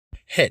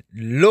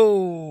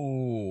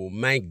Hello,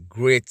 my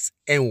great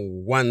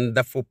and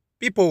wonderful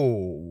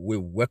people. We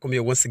welcome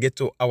you once again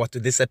to our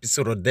today's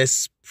episode of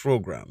this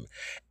program.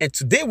 And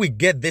today we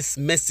get this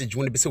message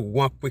when we say we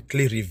want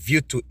quickly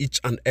review to each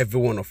and every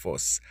one of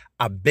us.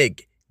 I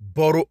beg,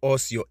 borrow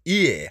us your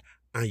ear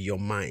and your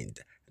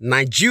mind.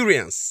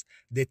 Nigerians,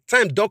 the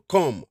time don't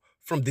come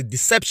from the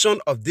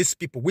deception of these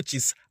people, which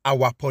is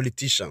our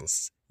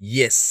politicians.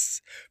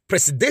 Yes,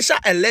 presidential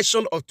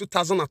election of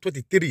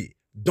 2023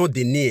 don't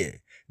dey near.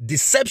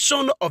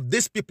 Deception of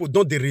these people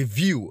don't they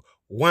review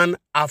one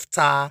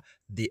after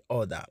the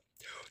other.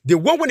 The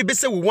one when they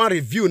say we want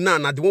review now,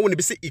 the one when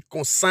they say it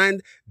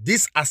concerned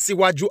this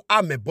Asiwaju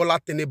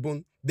Bola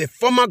Tinubu, the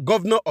former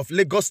governor of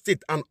Lagos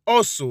State and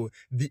also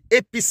the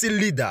APC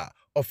leader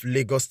of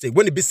Lagos State.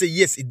 When they say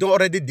yes, he don't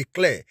already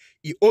declare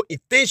he own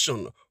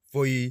intention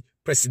for a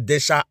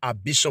presidential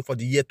ambition for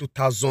the year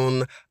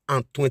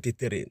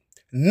 2023.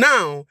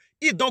 Now,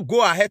 he don't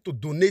go ahead to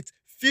donate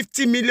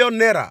 50 million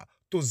naira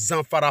to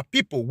Zamfara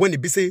people when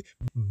they say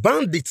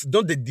bandits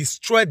don't they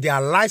destroy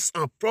their lives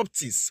and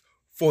properties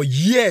for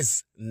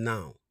years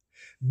now.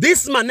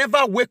 This man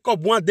never wake up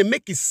one day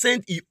make he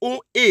send his own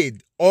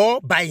aid or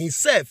by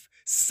himself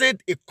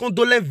send a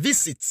condolence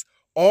visit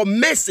or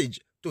message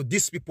to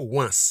these people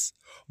once.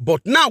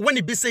 But now when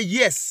he say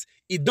yes,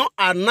 he don't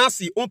announce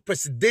his own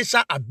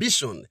presidential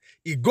ambition.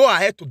 He go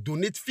ahead to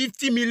donate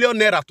 50 million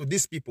naira to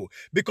these people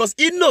because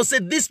he knows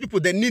that these people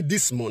they need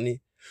this money.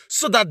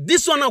 So that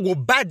this one will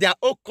buy their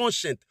own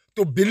conscience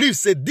to believe,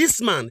 say,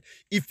 this man,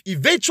 if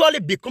eventually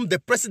become the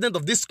president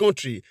of this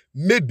country,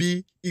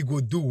 maybe he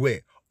will do well.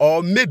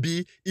 Or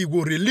maybe he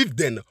will relieve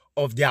them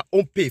of their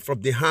own pay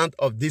from the hand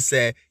of this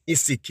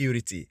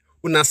insecurity.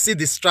 We now see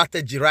the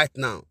strategy right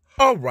now.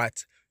 All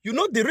right. You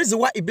know the reason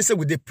why it say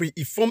they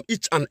pre-inform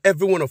each and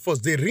every one of us,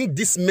 they ring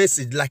this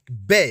message like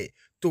bear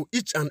to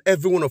each and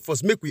every one of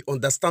us, make we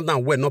understand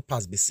and well not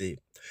pass be say.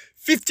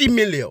 50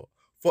 million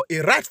for a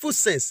rightful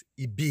sense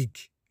is big.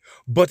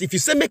 But if you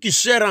say make it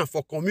share am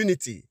for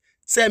community,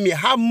 tell me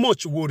how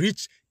much will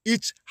reach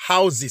each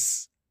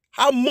houses,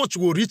 how much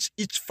will reach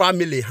each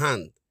family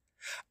hand.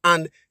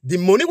 And the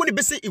money when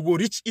you say it will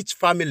reach each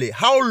family,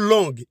 how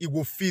long it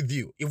will feed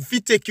you? It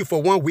will take you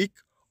for 1 week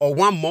or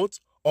 1 month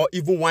or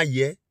even 1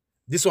 year?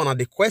 This one are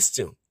the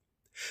question.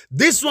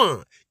 This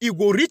one, it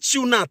will reach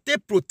you now to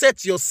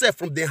protect yourself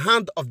from the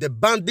hand of the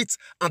bandits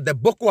and the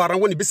Boko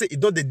Haram when you say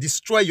it don't they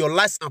destroy your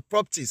lives and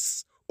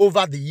properties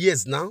over the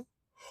years now?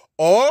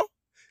 Or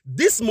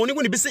this money,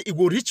 when it be say it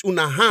will reach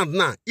una hand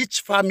now,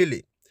 each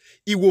family,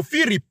 it will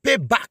feel repay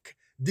back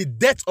the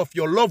debt of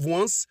your loved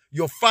ones,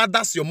 your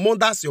fathers, your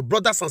mothers, your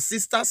brothers and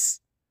sisters.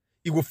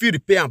 It will feel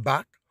repay them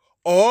back.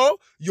 Or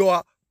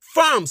your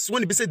farms,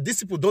 when it be say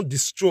these people don't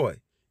destroy,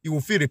 it will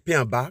feel repay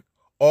them back.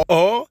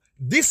 Or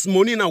this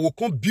money now will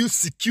come build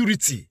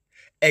security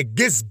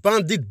against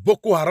bandit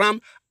Boko Haram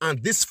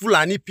and these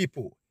Fulani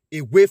people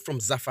away from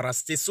Zamfara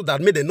State so that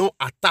may they not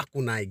attack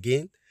una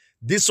again.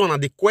 This one are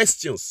the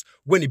questions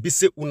when it be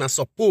say una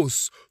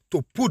supposed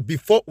to put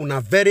before una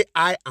very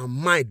eye and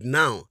mind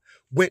now.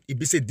 When it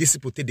be say this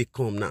people they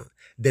come now.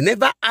 They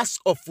never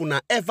ask of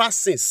una ever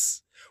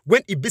since.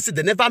 When it be say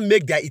they never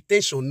make their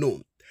intention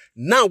known.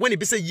 Now when it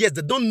be say yes,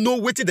 they don't know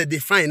what they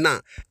define now.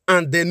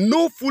 And they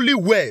know fully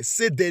well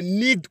say they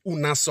need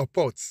una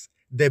support.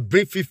 They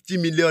bring 50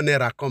 million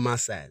naira come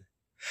outside.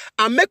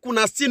 And make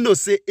una still know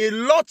say a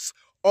lot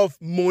of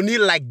money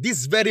like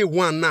this very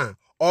one now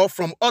or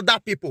from other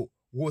people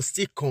will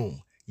still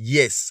come.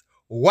 Yes.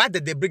 Why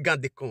did they bring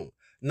out the come?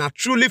 Now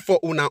truly for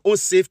una own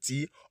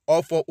safety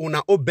or for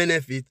una own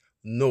benefit?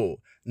 No.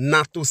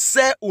 Now to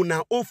sell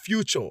una own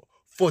future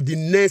for the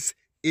next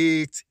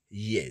 8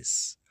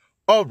 years.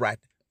 All right.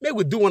 May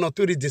we do 1 or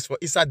 2 readings for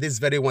inside this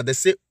very one. They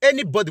say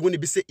anybody when it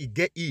be say it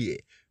get ear,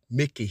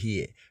 make it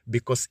here.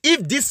 Because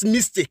if this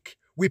mistake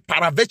we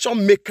paraventure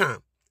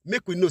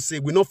make we know say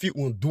we not feel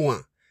undo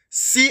am.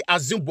 See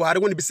assume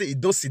Buhari when he say he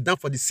don't sit down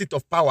for the seat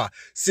of power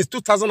since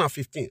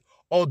 2015.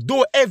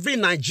 Although every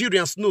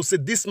Nigerian knows say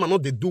this man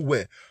not they do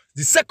well.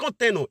 The second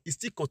tenor is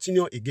still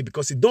continue again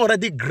because he don't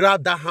already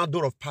grab that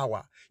handle of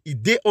power.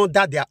 It they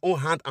under their own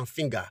hand and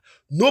finger.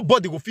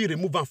 Nobody will feel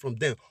remove them from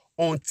them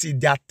until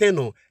their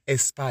tenor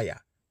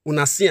expire.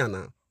 Una see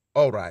now.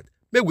 All right.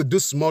 May we do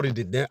small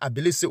reading there. I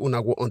believe say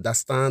una will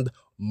understand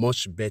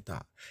much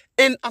better.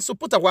 And I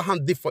support our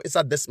hand deep for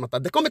inside this matter.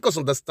 They can make us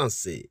understand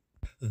say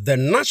the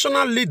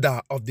national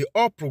leader of the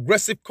All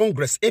Progressive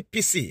Congress,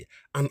 APC,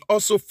 and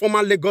also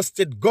former Lagos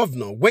State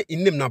Governor, when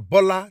in name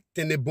Bola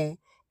Tinubu,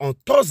 on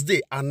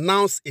Thursday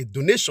announced a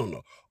donation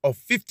of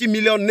 50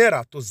 million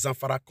naira to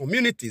Zamfara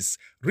communities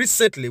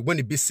recently when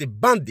the BC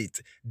bandit,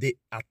 they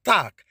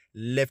attack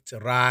left,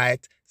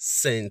 right,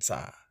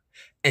 center.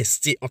 And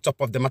still on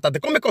top of the matter, they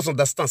can make us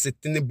understand say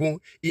Tinubu,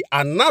 he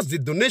announced the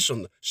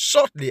donation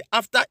shortly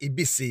after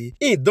EBC,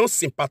 he don't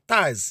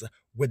sympathize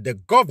with the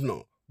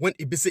governor when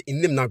EBC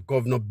in name na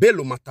Governor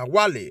Bello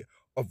Matawale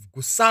of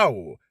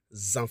Gusau,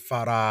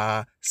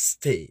 Zamfara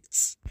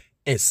State.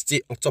 And still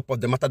on top of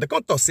the matter, the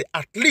country say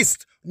at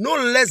least no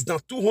less than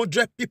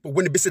 200 people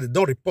when they say they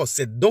don't report,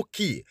 say don't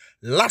kill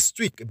last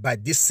week by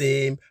this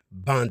same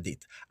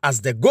bandit.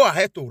 As they go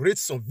ahead to raid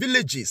some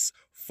villages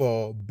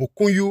for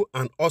Bukunyu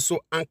and also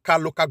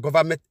Anka local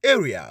government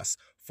areas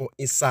for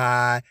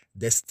inside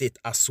the state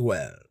as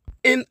well.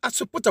 And as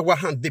we put our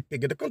hand deep,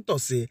 the country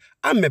say,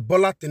 I'm a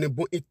Bola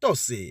Tinubu in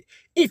say,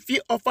 if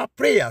you offer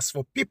prayers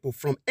for people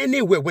from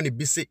anywhere when it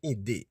be say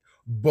in day,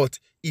 but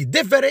it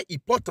is very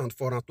important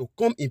for us to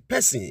come in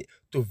person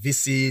to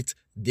visit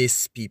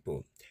these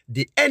people.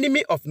 The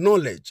enemy of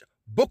knowledge,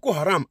 Boko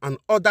Haram and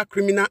other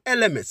criminal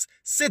elements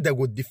say they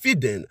will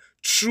defeat them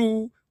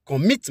through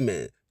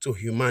commitment to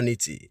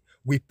humanity.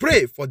 We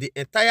pray for the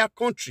entire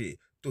country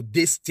to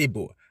stay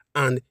stable.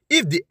 And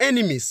if the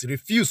enemies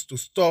refuse to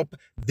stop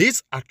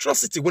this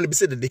atrocity when they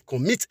say that they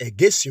commit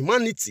against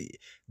humanity,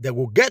 they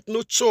will get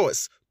no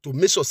choice to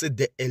make sure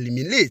they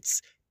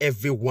eliminate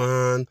every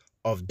one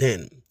of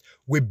them.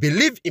 We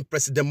believe in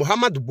President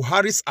Muhammadu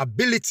Buhari's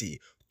ability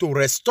to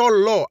restore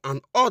law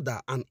and order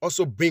and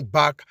also bring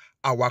back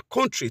our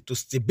country to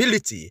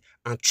stability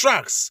and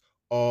tracks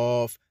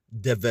of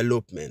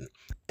development.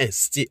 And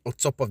still on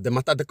top of the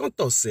matter, the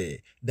country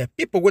say the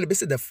people when they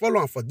say they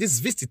follow for this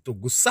visit to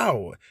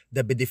Gusau,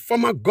 there be the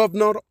former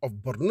governor of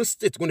Borno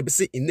State when they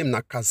say in name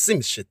na Kazim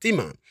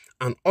Shettima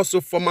and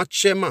also former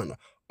chairman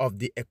of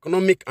the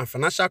Economic and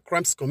Financial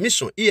Crimes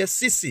Commission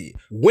EFCC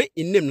when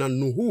in name na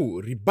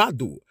Nuhu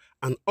Ribadu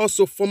and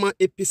also former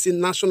APC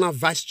National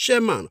Vice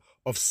Chairman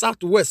of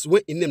Southwest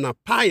when in name na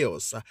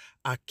Pius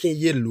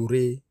Akinye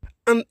Lure.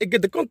 And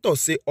again, the country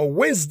say on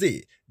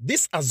Wednesday,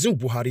 this Azum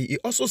Buhari he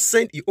also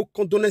sent a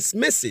condolence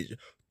message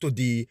to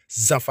the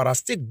Zamfara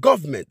state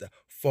government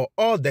for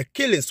all the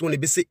killings when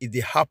it be say it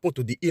happened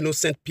to the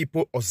innocent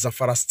people of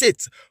Zamfara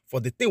state for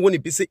the thing when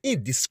it be say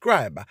it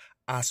described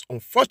as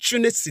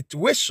unfortunate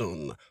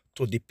situation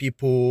to the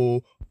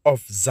people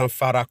of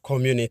Zamfara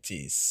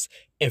communities.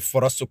 And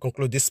for us to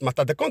conclude this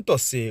matter, the country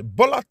say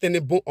Bola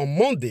Tinubu on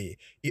Monday,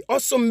 he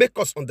also make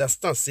us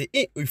understand, say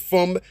he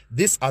informed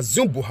this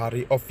Azum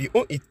Buhari of his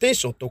own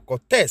intention to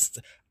contest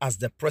as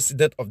the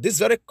president of this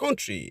very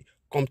country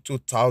come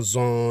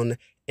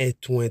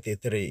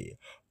 2023.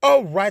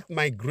 All right,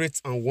 my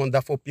great and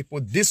wonderful people,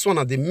 this one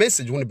are the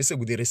message when we say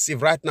we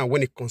receive right now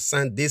when it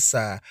concerns this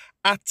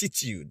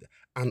attitude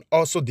and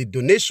also the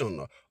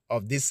donation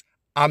of this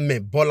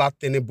Bola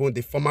Tinubu,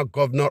 the former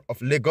governor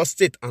of Lagos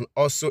State and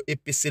also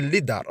APC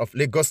leader of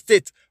Lagos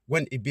State,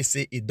 when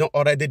EBC he don't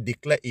already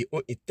declare his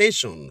own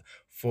intention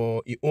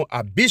for his own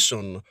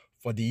ambition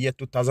for the year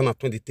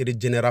 2023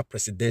 general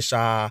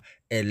presidential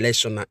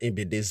election in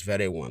this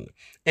very one.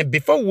 And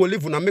before we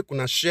leave, we make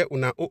una share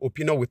una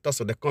opinion with us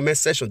on the comment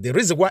section. The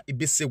reason why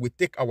EBC we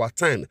take our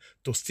time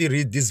to still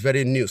read this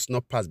very news,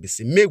 not past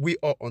BC, may we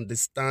all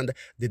understand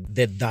the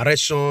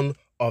direction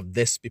of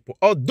these people.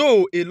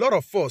 Although a lot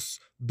of us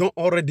don't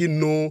already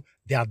know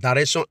their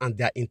direction and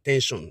their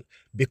intention,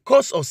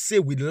 because of say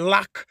we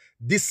lack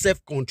this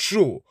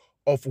self-control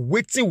of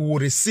waiting we will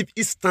receive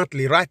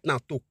instantly right now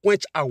to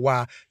quench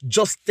our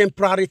just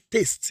temporary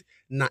taste.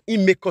 Now it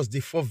make us the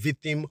first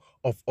victim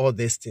of all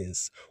these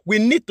things. We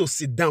need to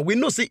sit down. We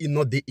know say it's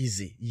not that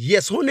easy.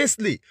 Yes,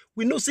 honestly,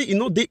 we know say it's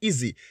not that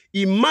easy.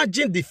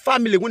 Imagine the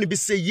family when they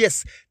say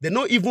yes, they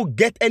don't even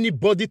get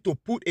anybody to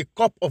put a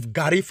cup of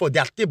gari for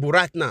their table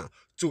right now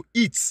to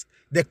eat.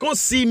 They can't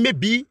see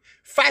maybe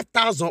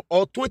 5,000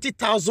 or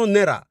 20,000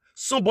 naira.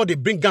 Somebody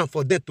bring down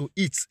for them to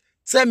eat.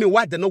 Tell me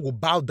why they not go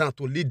bow down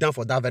to lead down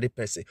for that very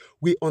person.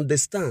 We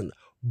understand.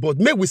 But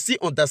may we still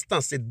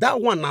understand, say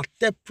that one a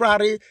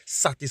temporary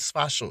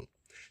satisfaction.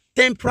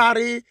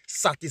 Temporary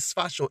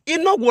satisfaction.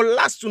 It not will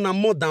last una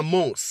more than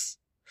months.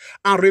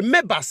 And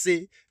remember,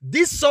 say,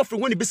 this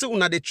suffering, when it be say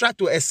una they try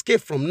to escape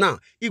from now,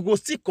 it will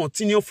still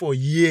continue for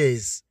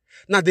years.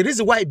 Now, the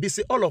reason why it be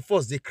say all of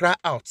us, they cry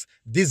out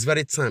this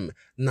very time,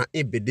 now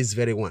it be this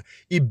very one.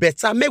 It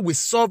better may we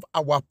solve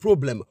our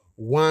problem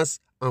once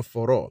and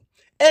for all.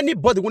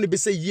 Anybody when it be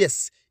say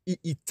yes, he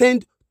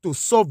intend to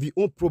solve his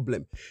own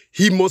problem,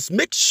 he must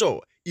make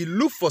sure he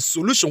look for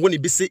solution when he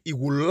be say it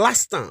will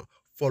last time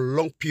for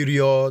long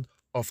period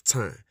of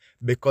time.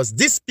 Because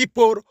these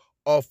people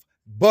of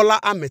Bola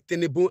Ahmed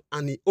Tinubu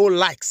and his own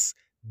likes,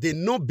 they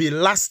no be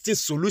lasting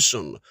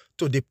solution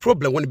to the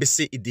problem when they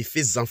say it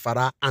defeats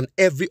Zamfara and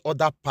every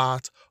other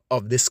part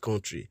of this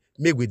country.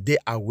 May we be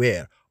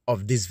aware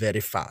of this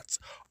very fact.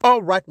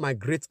 All right, my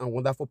great and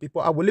wonderful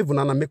people, I will leave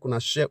una make una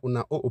share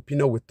una own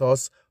opinion with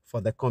us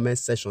for the comment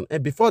section.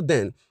 And before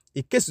then,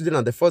 in case you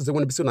didn't the first day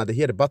when you want to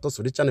hear about us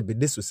on the channel, be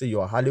this to say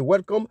you are highly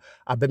welcome.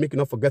 I beg make you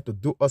not forget to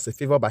do us a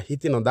favor by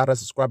hitting on that red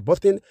subscribe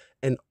button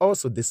and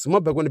also the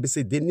small bell when you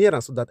say they near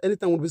us so that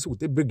anytime when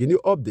we bring a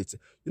new update,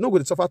 you're not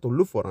going to suffer to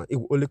look for it. It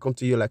will only come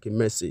to you like a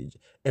message.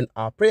 And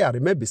our prayer,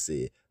 remember,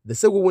 say the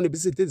same way when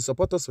you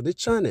support us on the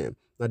channel.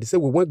 Now they say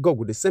we want God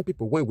with the same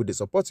people when we they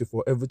support you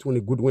for everything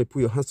a good way put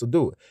your hands to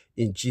do.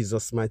 In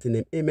Jesus' mighty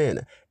name,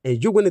 amen.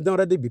 And you when they don't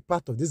already be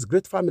part of this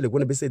great family,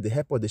 when they say they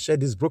help or they share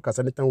these brokers,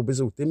 anytime we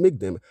busy with they make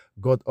them,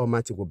 God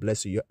Almighty will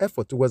bless you. Your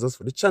effort towards us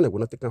for the channel will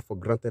not taken for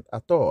granted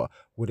at all.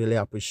 We really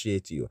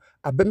appreciate you.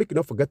 I bet make you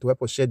not forget to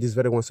help us share this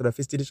very one so that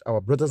we still reach our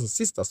brothers and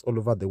sisters all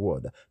over the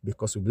world,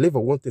 because we believe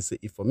on one thing, say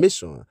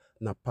information,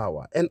 not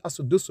power. And as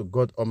we do so,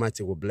 God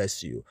Almighty will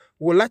bless you.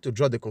 We would like to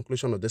draw the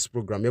conclusion of this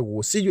program. We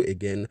will see you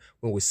again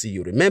when we see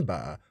you.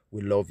 Remember,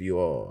 we love you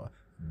all.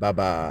 Bye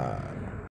bye.